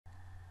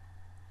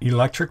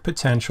Electric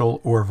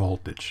potential or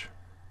voltage.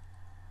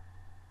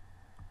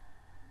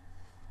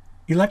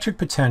 Electric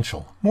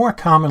potential, more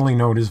commonly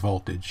known as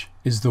voltage,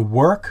 is the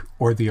work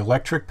or the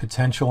electric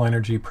potential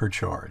energy per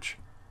charge.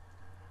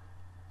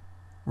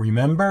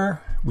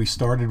 Remember, we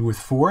started with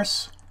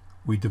force.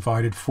 We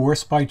divided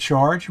force by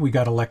charge. We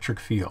got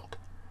electric field.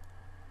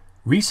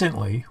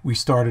 Recently, we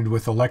started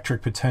with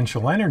electric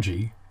potential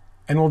energy,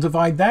 and we'll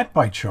divide that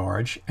by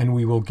charge, and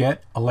we will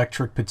get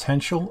electric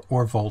potential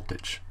or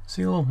voltage.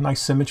 See a little nice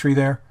symmetry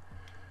there?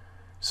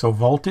 So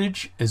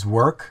voltage is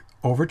work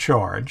over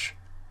charge,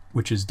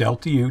 which is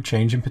delta U,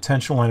 change in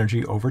potential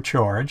energy over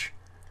charge.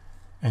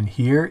 And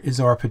here is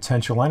our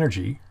potential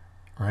energy,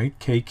 right?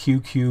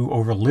 KQQ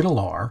over little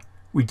r.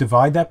 We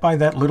divide that by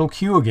that little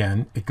q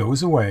again, it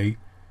goes away,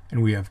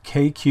 and we have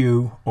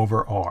KQ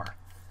over r.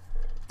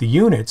 The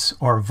units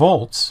are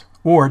volts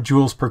or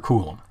joules per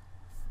coulomb.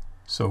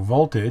 So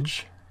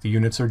voltage, the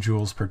units are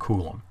joules per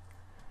coulomb.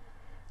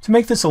 To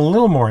make this a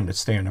little more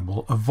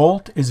understandable, a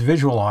volt is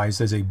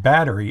visualized as a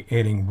battery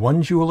adding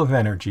 1 joule of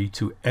energy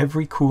to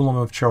every coulomb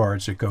of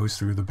charge that goes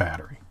through the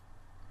battery.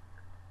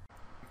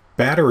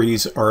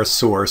 Batteries are a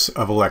source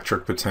of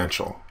electric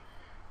potential.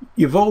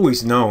 You've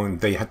always known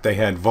they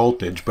had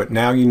voltage, but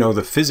now you know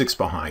the physics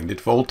behind it.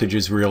 Voltage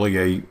is really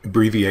an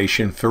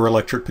abbreviation for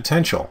electric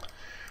potential.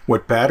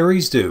 What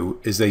batteries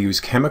do is they use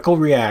chemical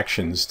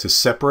reactions to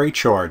separate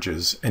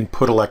charges and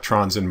put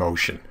electrons in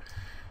motion.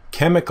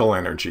 Chemical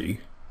energy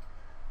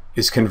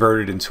is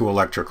converted into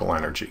electrical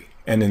energy,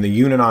 and in the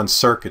unit on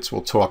circuits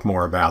we'll talk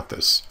more about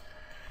this.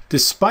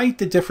 Despite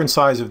the different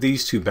size of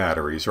these two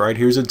batteries, right,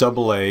 here's a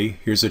AA,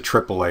 here's a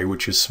AAA,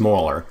 which is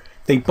smaller,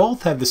 they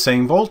both have the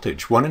same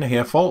voltage,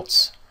 1.5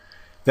 volts.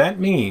 That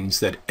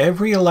means that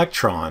every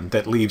electron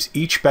that leaves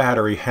each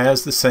battery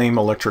has the same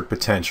electric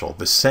potential,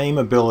 the same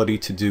ability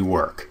to do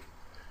work,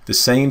 the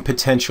same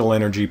potential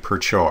energy per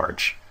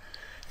charge.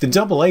 The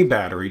AA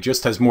battery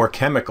just has more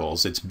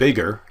chemicals, it's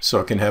bigger, so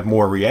it can have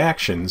more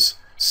reactions,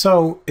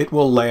 so it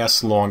will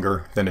last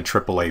longer than a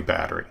AAA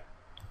battery.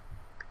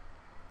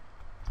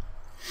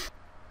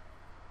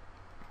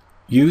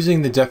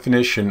 Using the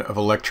definition of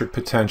electric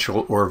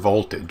potential or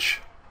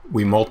voltage,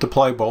 we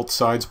multiply both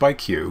sides by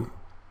Q,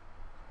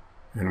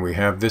 and we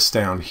have this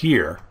down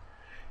here,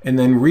 and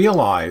then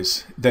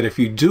realize that if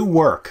you do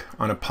work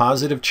on a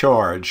positive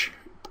charge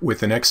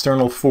with an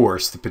external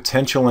force, the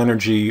potential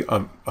energy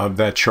of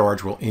that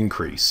charge will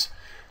increase.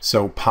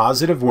 So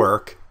positive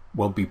work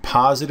will be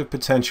positive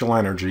potential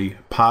energy,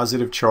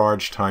 positive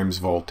charge times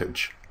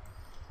voltage.